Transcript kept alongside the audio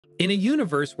In a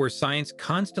universe where science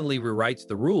constantly rewrites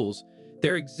the rules,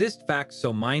 there exist facts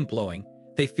so mind-blowing,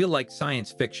 they feel like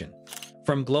science fiction.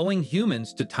 From glowing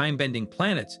humans to time-bending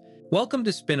planets, welcome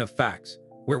to Spin of Facts,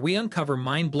 where we uncover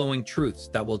mind-blowing truths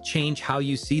that will change how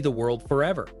you see the world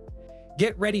forever.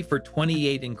 Get ready for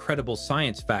 28 incredible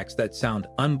science facts that sound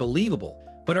unbelievable,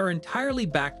 but are entirely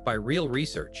backed by real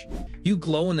research. You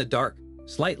glow in the dark,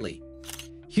 slightly.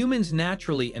 Humans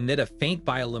naturally emit a faint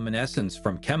bioluminescence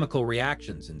from chemical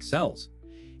reactions in cells.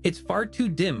 It's far too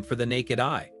dim for the naked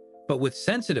eye, but with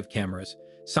sensitive cameras,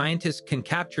 scientists can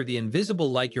capture the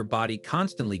invisible light your body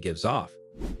constantly gives off.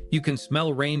 You can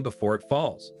smell rain before it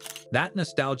falls. That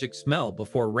nostalgic smell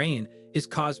before rain is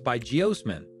caused by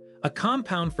geosmin, a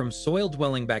compound from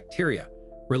soil-dwelling bacteria,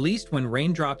 released when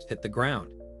raindrops hit the ground.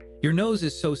 Your nose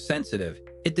is so sensitive,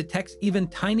 it detects even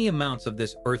tiny amounts of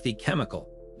this earthy chemical.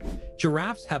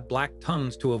 Giraffes have black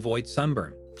tongues to avoid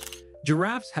sunburn.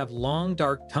 Giraffes have long,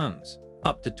 dark tongues,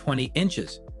 up to 20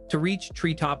 inches, to reach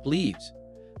treetop leaves.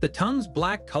 The tongue's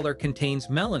black color contains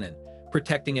melanin,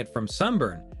 protecting it from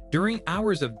sunburn during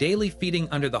hours of daily feeding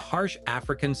under the harsh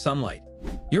African sunlight.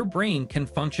 Your brain can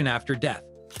function after death.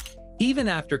 Even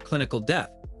after clinical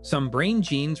death, some brain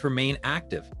genes remain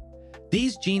active.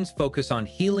 These genes focus on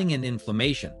healing and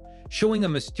inflammation, showing a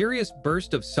mysterious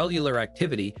burst of cellular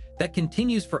activity that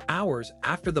continues for hours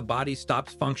after the body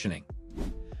stops functioning.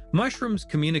 Mushrooms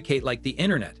communicate like the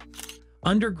internet.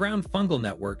 Underground fungal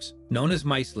networks, known as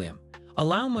mycelium,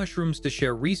 allow mushrooms to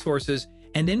share resources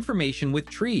and information with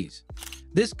trees.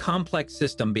 This complex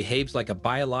system behaves like a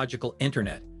biological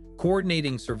internet,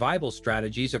 coordinating survival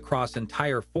strategies across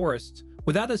entire forests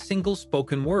without a single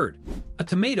spoken word. A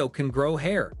tomato can grow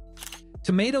hair.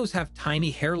 Tomatoes have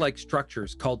tiny hair-like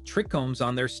structures called trichomes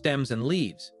on their stems and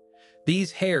leaves.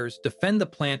 These hairs defend the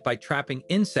plant by trapping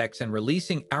insects and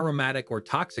releasing aromatic or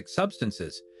toxic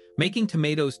substances, making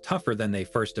tomatoes tougher than they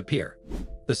first appear.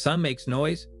 The sun makes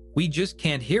noise, we just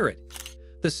can't hear it.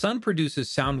 The sun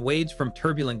produces sound waves from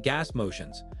turbulent gas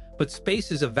motions, but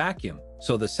space is a vacuum,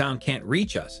 so the sound can't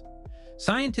reach us.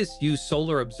 Scientists use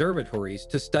solar observatories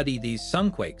to study these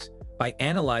sunquakes by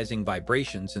analyzing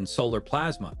vibrations in solar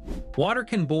plasma. Water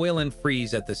can boil and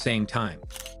freeze at the same time.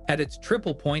 At its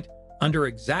triple point, under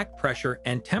exact pressure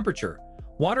and temperature,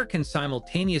 water can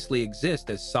simultaneously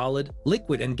exist as solid,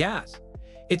 liquid, and gas.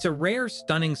 It's a rare,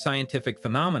 stunning scientific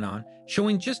phenomenon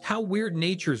showing just how weird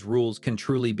nature's rules can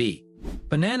truly be.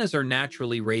 Bananas are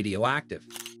naturally radioactive.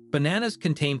 Bananas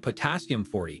contain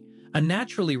potassium-40, a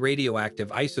naturally radioactive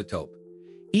isotope.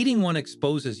 Eating one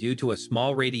exposes you to a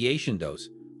small radiation dose,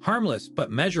 harmless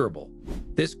but measurable.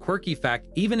 This quirky fact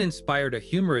even inspired a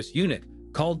humorous unit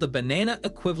called the banana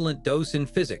equivalent dose in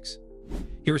physics.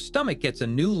 Your stomach gets a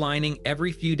new lining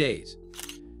every few days.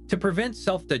 To prevent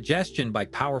self-digestion by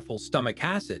powerful stomach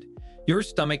acid, your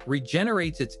stomach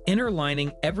regenerates its inner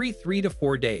lining every 3 to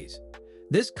 4 days.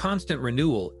 This constant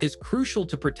renewal is crucial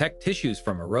to protect tissues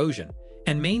from erosion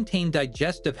and maintain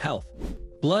digestive health.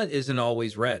 Blood isn't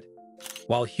always red.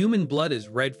 While human blood is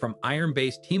red from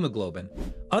iron-based hemoglobin,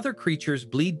 other creatures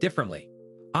bleed differently.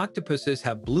 Octopuses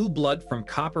have blue blood from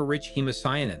copper-rich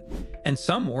hemocyanin, and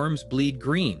some worms bleed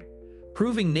green,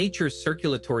 proving nature's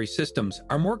circulatory systems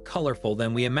are more colorful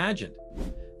than we imagined.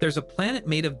 There's a planet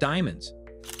made of diamonds.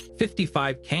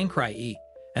 55 Cancri,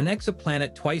 an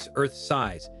exoplanet twice Earth's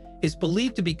size, is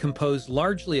believed to be composed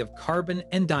largely of carbon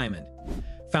and diamond.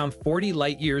 Found 40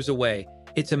 light-years away,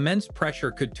 its immense pressure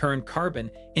could turn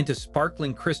carbon into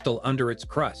sparkling crystal under its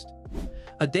crust.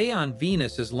 A day on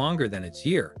Venus is longer than its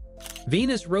year.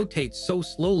 Venus rotates so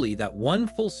slowly that one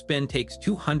full spin takes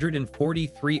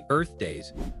 243 Earth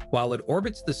days, while it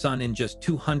orbits the Sun in just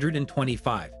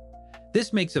 225.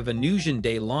 This makes a Venusian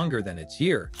day longer than its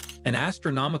year, an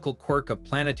astronomical quirk of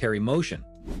planetary motion.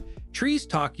 Trees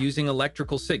talk using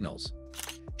electrical signals.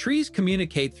 Trees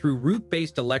communicate through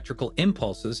root-based electrical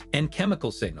impulses and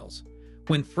chemical signals.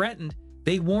 When threatened,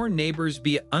 they warn neighbors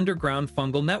via underground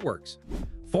fungal networks.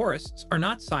 Forests are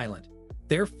not silent.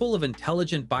 They're full of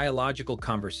intelligent biological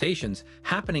conversations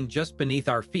happening just beneath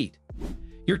our feet.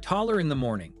 You're taller in the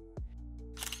morning.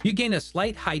 You gain a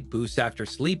slight height boost after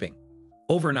sleeping.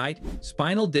 Overnight,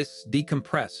 spinal discs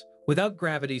decompress without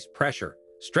gravity's pressure,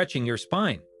 stretching your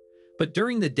spine. But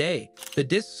during the day, the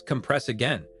discs compress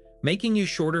again, making you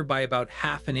shorter by about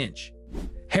half an inch.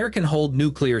 Hair can hold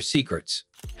nuclear secrets.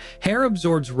 Hair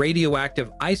absorbs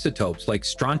radioactive isotopes like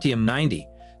strontium-90,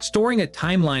 storing a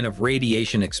timeline of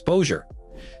radiation exposure.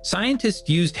 Scientists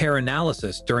used hair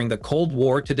analysis during the Cold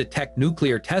War to detect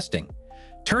nuclear testing,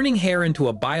 turning hair into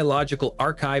a biological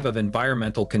archive of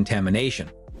environmental contamination.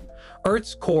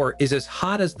 Earth's core is as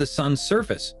hot as the sun's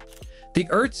surface. The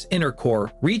Earth's inner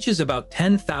core reaches about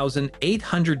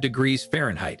 10,800 degrees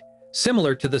Fahrenheit,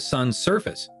 similar to the Sun's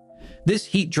surface. This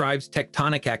heat drives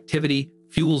tectonic activity,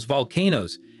 fuels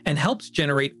volcanoes, and helps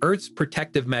generate Earth's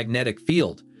protective magnetic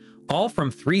field, all from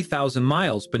 3,000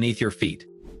 miles beneath your feet.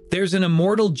 There's an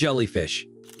immortal jellyfish.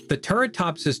 The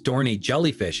Turritopsis dohrnii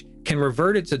jellyfish can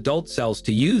revert its adult cells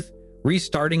to youth,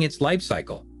 restarting its life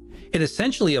cycle. It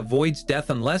essentially avoids death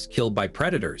unless killed by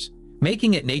predators,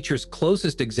 making it nature's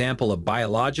closest example of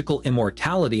biological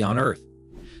immortality on Earth.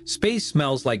 Space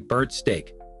smells like burnt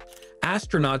steak.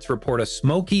 Astronauts report a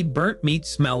smoky, burnt meat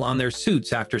smell on their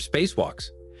suits after spacewalks.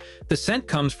 The scent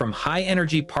comes from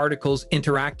high-energy particles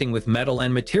interacting with metal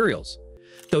and materials.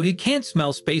 Though you can't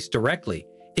smell space directly,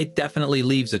 it definitely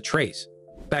leaves a trace.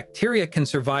 Bacteria can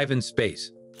survive in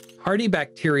space. Hardy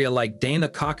bacteria like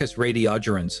Deinococcus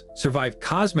radiogerans survive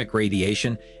cosmic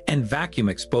radiation and vacuum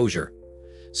exposure.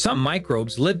 Some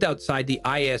microbes lived outside the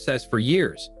ISS for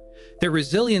years. Their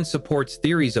resilience supports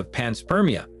theories of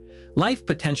panspermia, life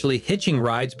potentially hitching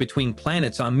rides between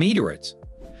planets on meteorites.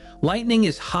 Lightning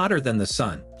is hotter than the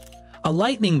sun. A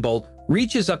lightning bolt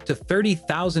reaches up to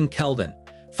 30,000 Kelvin,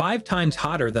 5 times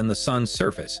hotter than the sun's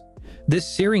surface. This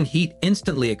searing heat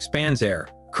instantly expands air,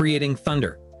 creating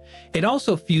thunder. It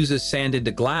also fuses sand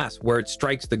into glass where it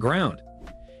strikes the ground.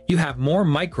 You have more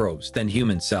microbes than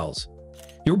human cells.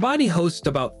 Your body hosts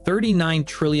about 39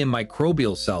 trillion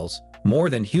microbial cells, more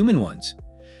than human ones.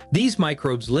 These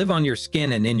microbes live on your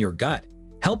skin and in your gut,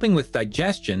 helping with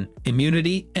digestion,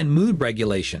 immunity, and mood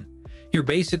regulation. You're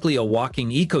basically a walking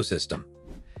ecosystem.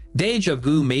 Deja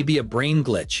vu may be a brain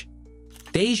glitch.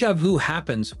 Deja vu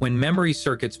happens when memory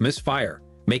circuits misfire,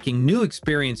 making new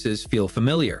experiences feel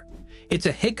familiar. It's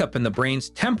a hiccup in the brain's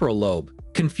temporal lobe,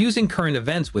 confusing current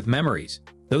events with memories.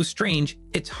 Though strange,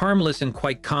 it's harmless and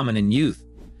quite common in youth.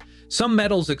 Some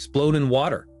metals explode in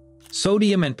water.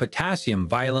 Sodium and potassium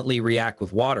violently react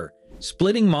with water,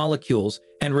 splitting molecules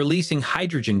and releasing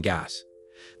hydrogen gas.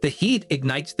 The heat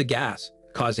ignites the gas,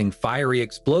 causing fiery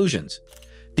explosions.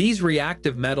 These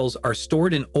reactive metals are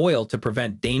stored in oil to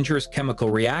prevent dangerous chemical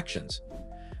reactions.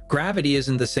 Gravity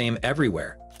isn't the same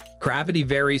everywhere. Gravity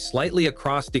varies slightly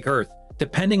across the Earth,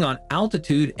 depending on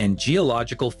altitude and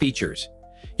geological features.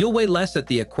 You'll weigh less at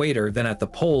the equator than at the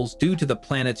poles due to the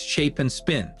planet's shape and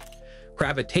spin.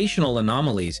 Gravitational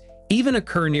anomalies even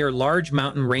occur near large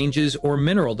mountain ranges or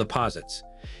mineral deposits.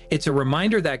 It's a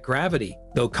reminder that gravity,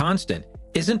 though constant,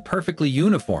 isn't perfectly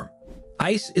uniform.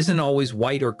 Ice isn't always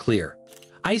white or clear.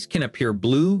 Ice can appear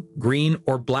blue, green,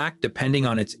 or black depending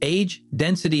on its age,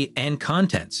 density, and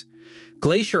contents.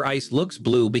 Glacier ice looks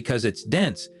blue because it's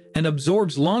dense and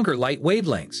absorbs longer light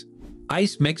wavelengths.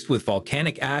 Ice mixed with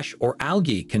volcanic ash or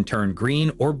algae can turn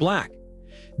green or black.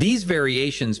 These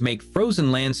variations make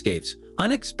frozen landscapes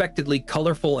unexpectedly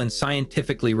colorful and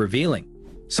scientifically revealing.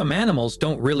 Some animals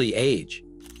don't really age.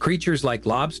 Creatures like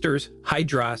lobsters,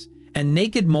 hydras, and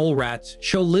naked mole rats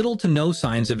show little to no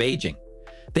signs of aging.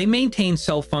 They maintain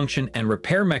cell function and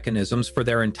repair mechanisms for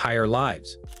their entire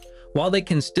lives. While they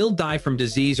can still die from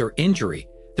disease or injury,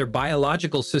 their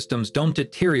biological systems don't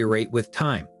deteriorate with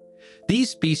time. These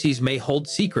species may hold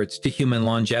secrets to human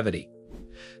longevity.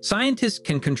 Scientists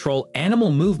can control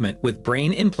animal movement with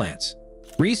brain implants.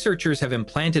 Researchers have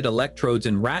implanted electrodes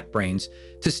in rat brains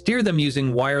to steer them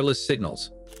using wireless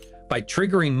signals. By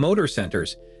triggering motor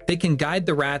centers, they can guide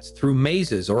the rats through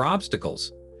mazes or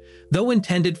obstacles. Though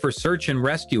intended for search and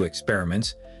rescue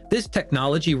experiments, this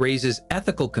technology raises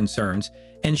ethical concerns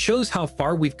and shows how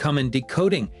far we've come in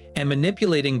decoding and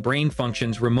manipulating brain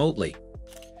functions remotely.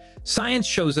 Science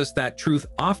shows us that truth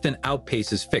often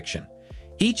outpaces fiction.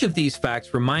 Each of these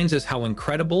facts reminds us how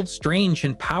incredible, strange,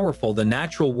 and powerful the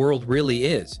natural world really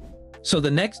is. So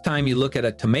the next time you look at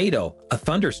a tomato, a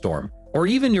thunderstorm, or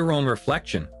even your own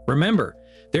reflection, remember,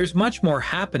 there's much more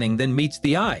happening than meets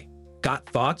the eye. Got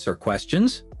thoughts or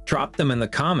questions? Drop them in the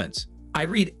comments. I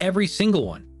read every single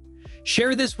one.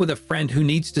 Share this with a friend who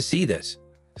needs to see this.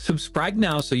 Subscribe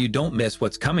now so you don't miss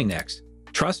what's coming next.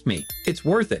 Trust me, it's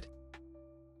worth it.